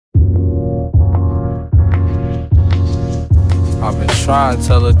try and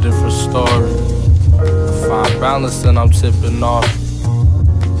tell a different story. Find balance and I'm tipping off.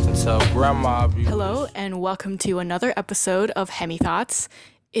 And tell grandma I'll be. Hello and welcome to another episode of Haemi Thoughts.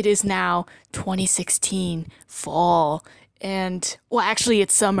 It is now 2016 fall and actually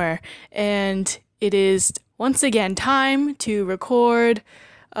it's summer, and it is once again time to record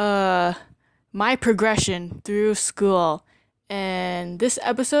my progression through school. And this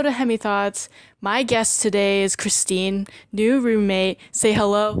episode of Haemi Thoughts, my guest today is Christine, new roommate. Say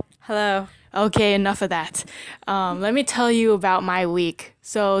hello. Hello. Okay, enough of that. Let me tell you about my week.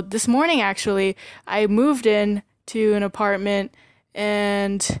 So this morning, actually, I moved in to an apartment,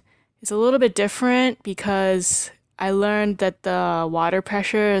 and it's a little bit different because I learned that the water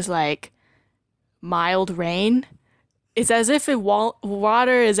pressure is like mild rain. It's as if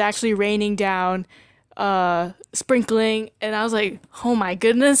water is actually raining down, sprinkling, and I was like, oh my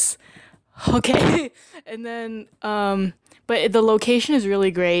goodness. Okay. And then, but the location is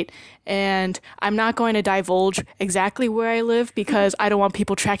really great, and I'm not going to divulge exactly where I live because I don't want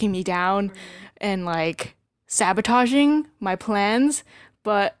people tracking me down and like sabotaging my plans.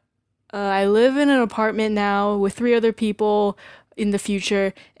 But I live in an apartment now with 3 other people in the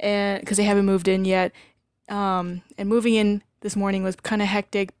future, and because they haven't moved in yet. And moving in this morning was kind of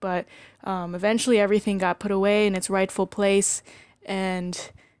hectic, but eventually everything got put away in its rightful place,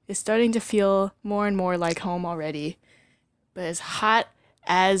 and it's starting to feel more and more like home already. But it's hot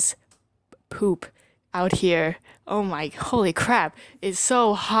as poop out here. Oh my, holy crap. It's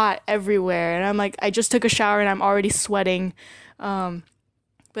so hot everywhere. And I'm like, I just took a shower and I'm already sweating. But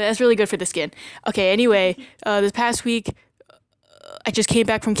that's really good for the skin. Okay, anyway, this past week, I just came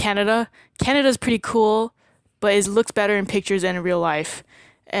back from Canada. Canada's pretty cool, but it looks better in pictures than in real life.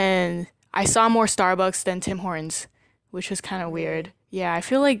 And I saw more Starbucks than Tim Hortons, which was kind of weird. Yeah, I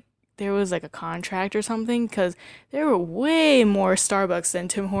feel like there was like a contract or something, because there were way more Starbucks than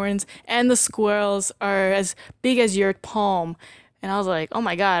Tim Hortons, and the squirrels are as big as your palm. And I was like, oh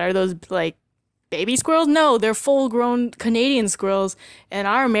my god, are those like baby squirrels? No, they're full-grown Canadian squirrels, and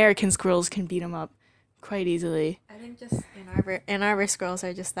our American squirrels can beat them up quite easily. I think just Ann Arbor squirrels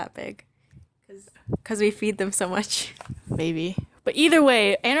are just that big, because we feed them so much. Maybe. But either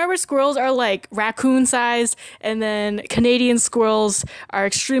way, Ann Arbor squirrels are like raccoon-sized, and then Canadian squirrels are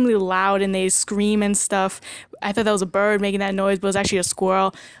extremely loud and they scream and stuff. I thought that was a bird making that noise, but it was actually a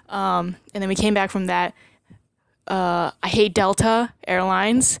squirrel. And then we came back from that. I hate Delta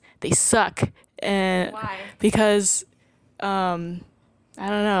Airlines. They suck. And why? Because, I don't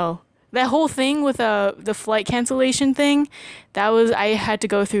know. That whole thing with the flight cancellation thing, I had to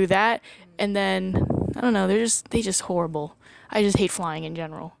go through that. And then, I don't know, they just horrible. I just hate flying in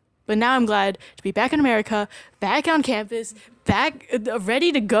general. But now I'm glad to be back in America, back on campus, back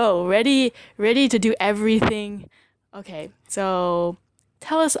ready to go, ready to do everything. Okay, so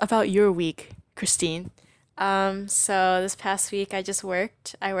tell us about your week, Christine. So this past week I just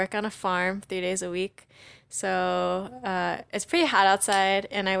worked. I work on a farm 3 days a week. So it's pretty hot outside,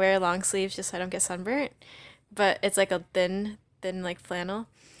 and I wear long sleeves just so I don't get sunburnt. But it's like a thin like flannel.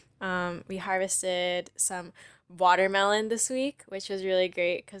 We harvested some watermelon this week, which was really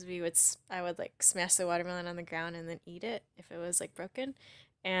great because I would like smash the watermelon on the ground and then eat it if it was like broken.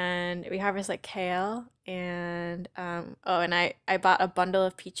 And we harvest like kale, and and I bought a bushel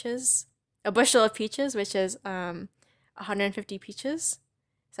of peaches, which is 150 peaches.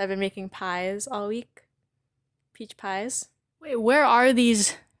 So I've been making pies all week, peach pies. Wait, where are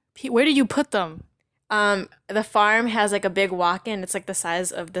these? Where did you put them? The farm has like a big walk-in. It's like the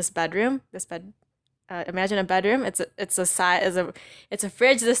size of this bedroom. Imagine a bedroom. It's a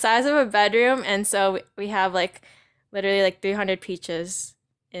fridge the size of a bedroom, and so we have like literally like 300 peaches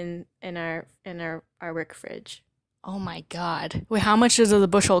in our work fridge. Oh my god! Wait, how much does the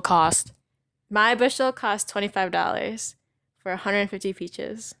bushel cost? My bushel cost $25 for 150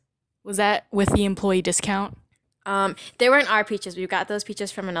 peaches. Was that with the employee discount? They weren't our peaches. We got those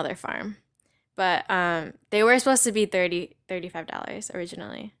peaches from another farm, but they were supposed to be $35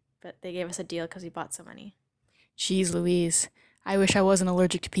 originally. But they gave us a deal because we bought so many. Jeez Louise. I wish I wasn't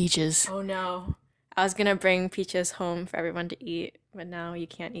allergic to peaches. Oh no. I was going to bring peaches home for everyone to eat, but now you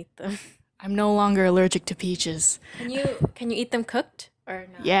can't eat them. I'm no longer allergic to peaches. Can you eat them cooked or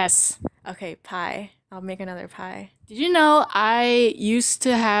no? Yes. Okay, pie. I'll make another pie. Did you know I used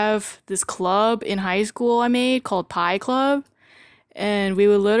to have this club in high school I made called Pie Club? And we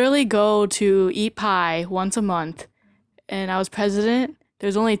would literally go to eat pie once a month. And I was president.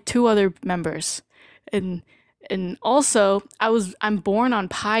 There's only 2 other members. And also I'm born on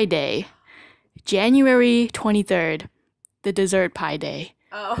Pie Day, January 23rd, the dessert pie day.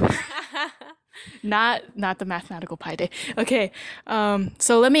 Oh. Not the mathematical pi day. Okay.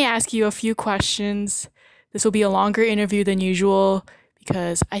 So let me ask you a few questions. This will be a longer interview than usual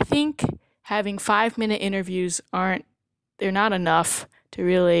because I think having 5-minute interviews they're not enough to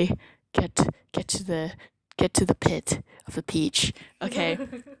really get to the pit of the peach. Okay.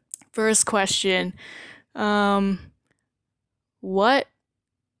 First question. What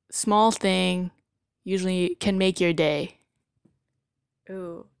small thing usually can make your day?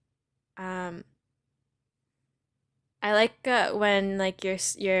 Ooh. I like when like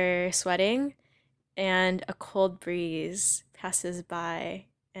you're sweating and a cold breeze passes by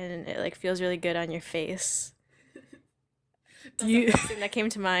and it like feels really good on your face. Do you First thing that came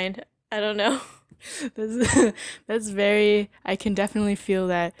to mind. I don't know. that's very I can definitely feel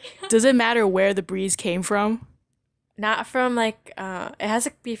that. Does it matter where the breeze came from? Not from like it has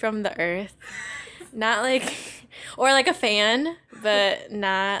to be from the earth. Not like or like a fan, but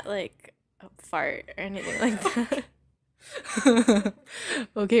not like a fart or anything like that.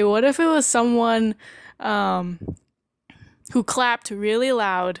 Okay, what if it was someone who clapped really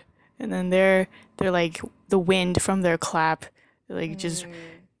loud and then they're like the wind from their clap like just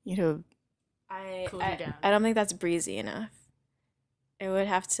you know cools you down. I don't think that's breezy enough. It would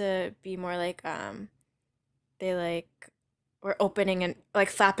have to be more like they like were opening and like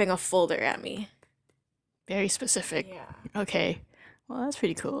flapping a folder at me. Very specific. Yeah. Okay. Well, that's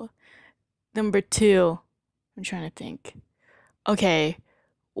pretty cool. Number 2. I'm trying to think. Okay.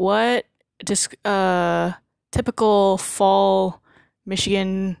 What just typical fall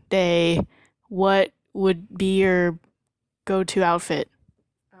Michigan day, what would be your go-to outfit?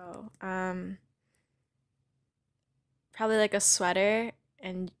 Oh, probably like a sweater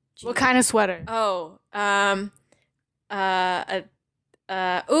and What kind of sweater? Oh, I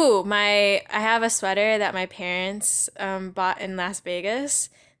have a sweater that my parents bought in Las Vegas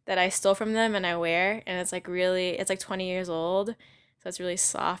that I stole from them and I wear, and it's like 20 years old, so it's really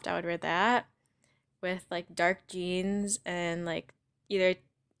soft. I would wear that with like dark jeans and like either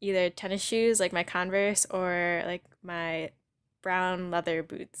tennis shoes like my Converse or like my brown leather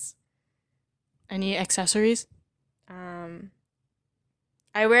boots. Any accessories? Um,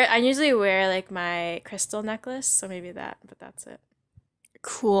 I usually wear like my crystal necklace, so maybe that, but that's it.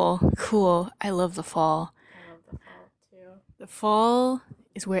 Cool. I love the fall. I love the fall too. The fall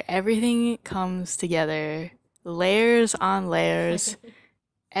is where everything comes together. Layers on layers.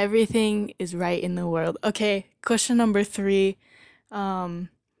 Everything is right in the world. Okay, question number 3.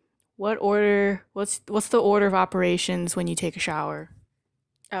 What's the order of operations when you take a shower?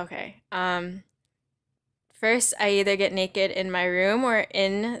 Okay. First I either get naked in my room or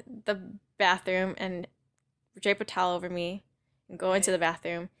in the bathroom and drape a towel over me and go into the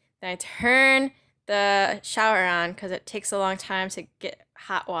bathroom. Then I turn the shower on because it takes a long time to get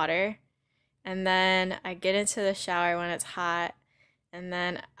hot water. And then I get into the shower when it's hot. And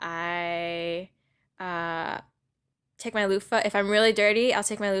then I take my loofah. If I'm really dirty, I'll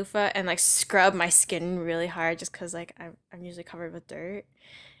take my loofah and like scrub my skin really hard just because like I'm usually covered with dirt.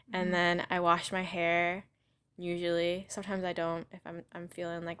 And then I wash my hair. Usually, sometimes I don't if I'm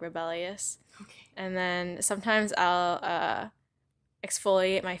feeling like rebellious. Okay. And then sometimes I'll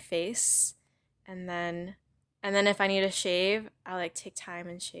exfoliate my face, and then if I need to shave, I'll like take time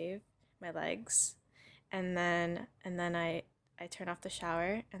and shave my legs, and then I turn off the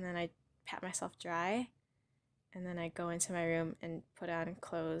shower, and then I pat myself dry, and then I go into my room and put on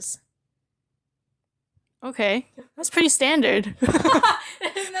clothes. Okay. That's pretty standard.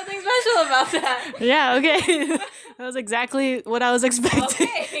 There's nothing special about that. Yeah, okay. That was exactly what I was expecting.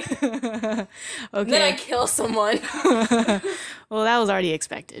 Okay. Okay. And then I kill someone. Well, that was already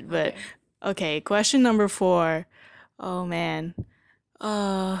expected, but okay, question number 4. Oh man.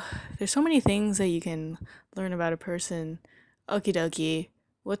 There's so many things that you can learn about a person. Okie dokie.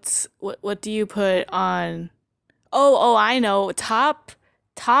 What do you put on? Oh, I know. Top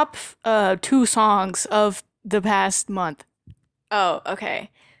 2 songs of the past month. Oh, okay.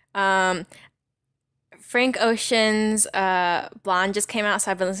 Frank Ocean's Blonde just came out,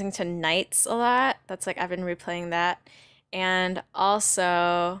 so I've been listening to Nights a lot. That's like I've been replaying that. And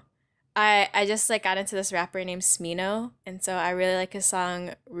also I just like got into this rapper named Smino, and so I really like his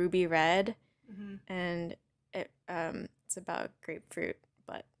song Ruby Red. And it's about grapefruit,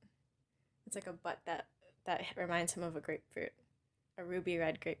 but it's like a butt that reminds him of a grapefruit. A ruby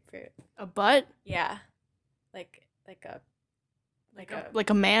red grapefruit. A butt? Yeah. Like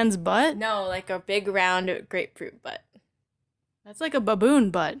a man's butt? No, like a big round grapefruit butt. That's like a baboon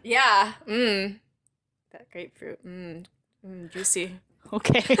butt. Yeah. That grapefruit. Juicy.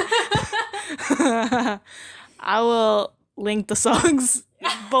 Okay. I will link the songs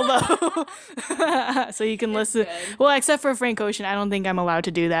below so you can listen. good. Well, except for Frank Ocean, I don't think I'm allowed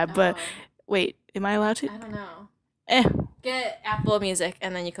to do that. But wait, am I allowed to? I don't know. Eh. Get Apple Music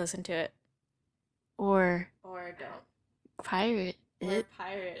and then you can listen to it. Or don't. pirate Or it.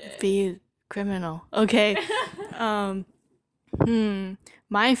 pirate it. Be criminal. Okay.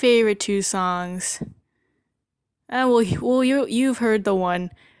 My favorite 2 songs. You've heard the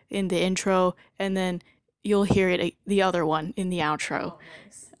one in the intro, and then you'll hear it the other one in the outro.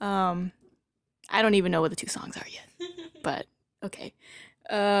 Oh, nice. I don't even know what the 2 songs are yet, but okay.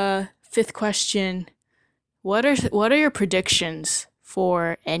 5th question: What are your predictions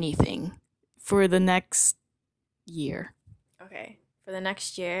for anything for the next year? Okay, for the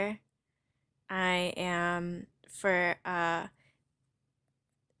next year, I am for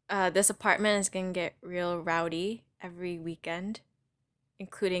this apartment is gonna get real rowdy every weekend,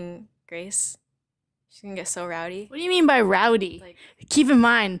 including Grace. She's gonna get so rowdy. What do you mean by rowdy? Like, Keep in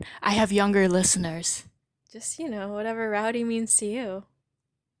mind, I have younger listeners. just whatever rowdy means to you.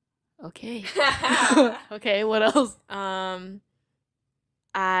 Okay. Okay, what else? I'm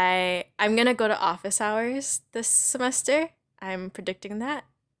gonna go to office hours this semester. I'm predicting that,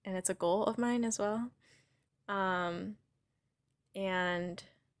 and it's a goal of mine as well. And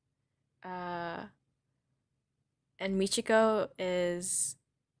Michiko is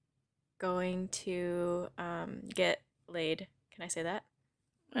going to get laid. Can I say that?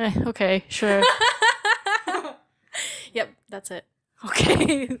 Okay, sure. Yep, that's it.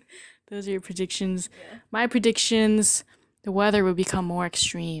 Okay. Those are your predictions. Yeah. My predictions: the weather will become more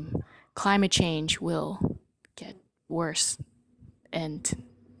extreme. Climate change will get worse. And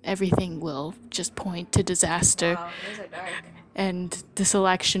everything will just point to disaster. Wow, those are dark. And this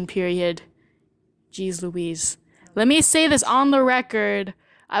election period, geez Louise. Let me say this on the record.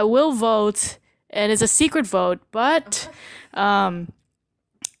 I will vote, and it's a secret vote, but man,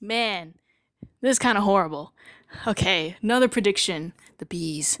 this is kind of horrible. Okay, another prediction. The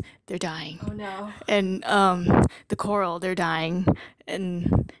bees, they're dying. Oh no. And the coral, they're dying.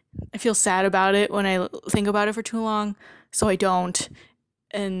 And I feel sad about it when I think about it for too long, so I don't.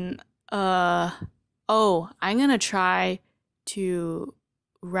 And I'm gonna try to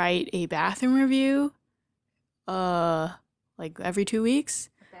write a bathroom review like every 2 weeks.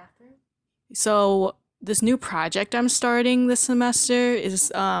 A bathroom? So this new project I'm starting this semester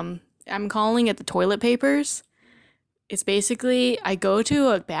is I'm calling it the toilet papers. It's basically I go to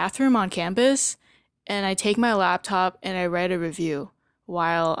a bathroom on campus and I take my laptop and I write a review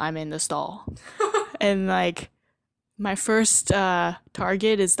while I'm in the stall. And like my first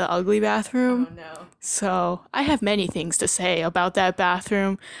target is the ugly bathroom. Oh no. So I have many things to say about that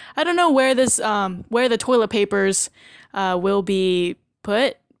bathroom. I don't know where where the toilet papers will be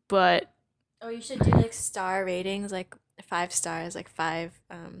put, but Oh, you should do like star ratings, like 5 stars, like 5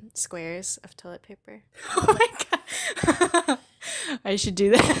 squares of toilet paper. oh my god, I should do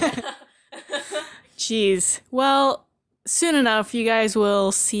that. Jeez. Well, soon enough, you guys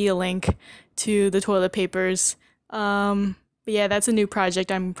will see a link to the toilet papers. But yeah, that's a new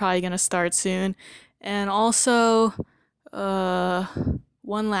project I'm probably gonna start soon. And also,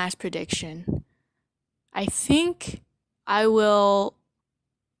 one last prediction. I think I will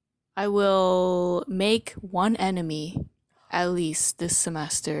make one enemy at least this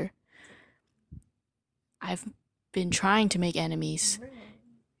semester. I've been trying to make enemies.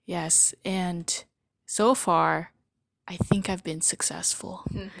 Yes, and so far, I think I've been successful.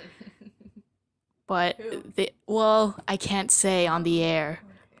 But I can't say on the air.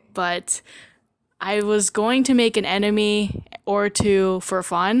 But I was going to make an enemy or 2 for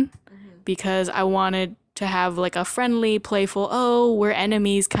fun because I wanted to have like a friendly, playful, oh, we're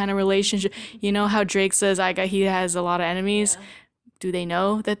enemies kind of relationship. You know how Drake says he has a lot of enemies? Yeah. Do they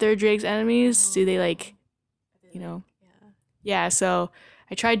know that they're Drake's enemies? Do they like, Yeah, so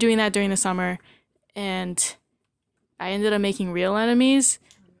I tried doing that during the summer and I ended up making real enemies.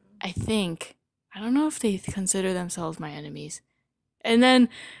 I don't know if they consider themselves my enemies. And then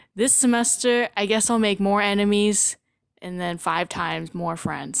this semester, I guess I'll make more enemies and then 5 times more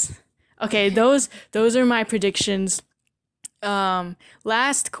friends. Okay, those are my predictions.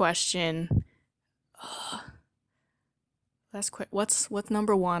 Last question. What's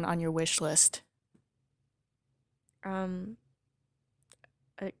number 1 on your wish list? A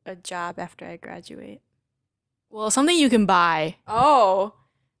job after I graduate. Well, something you can buy. Oh,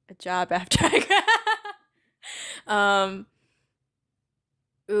 a job after I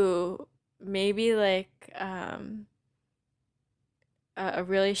maybe like a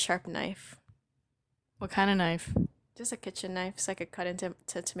really sharp knife. What kind of knife? Just a kitchen knife so I could cut into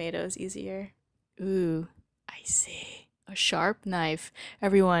tomatoes easier. Ooh, I see. A sharp knife.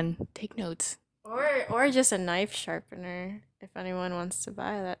 Everyone, take notes. Or just a knife sharpener, if anyone wants to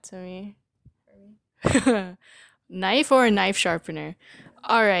buy that to me. Knife or a knife sharpener?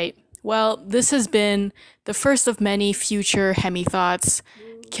 All right. Well, this has been the first of many future Haemi Thoughts.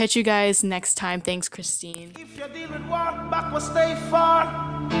 Catch you guys next time. Thanks, Christine. If you deal with war, back will stay far.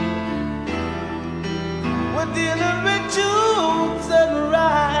 We're dealing with Jews and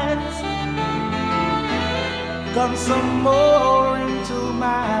rights. Come some more into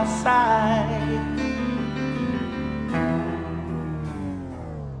my side.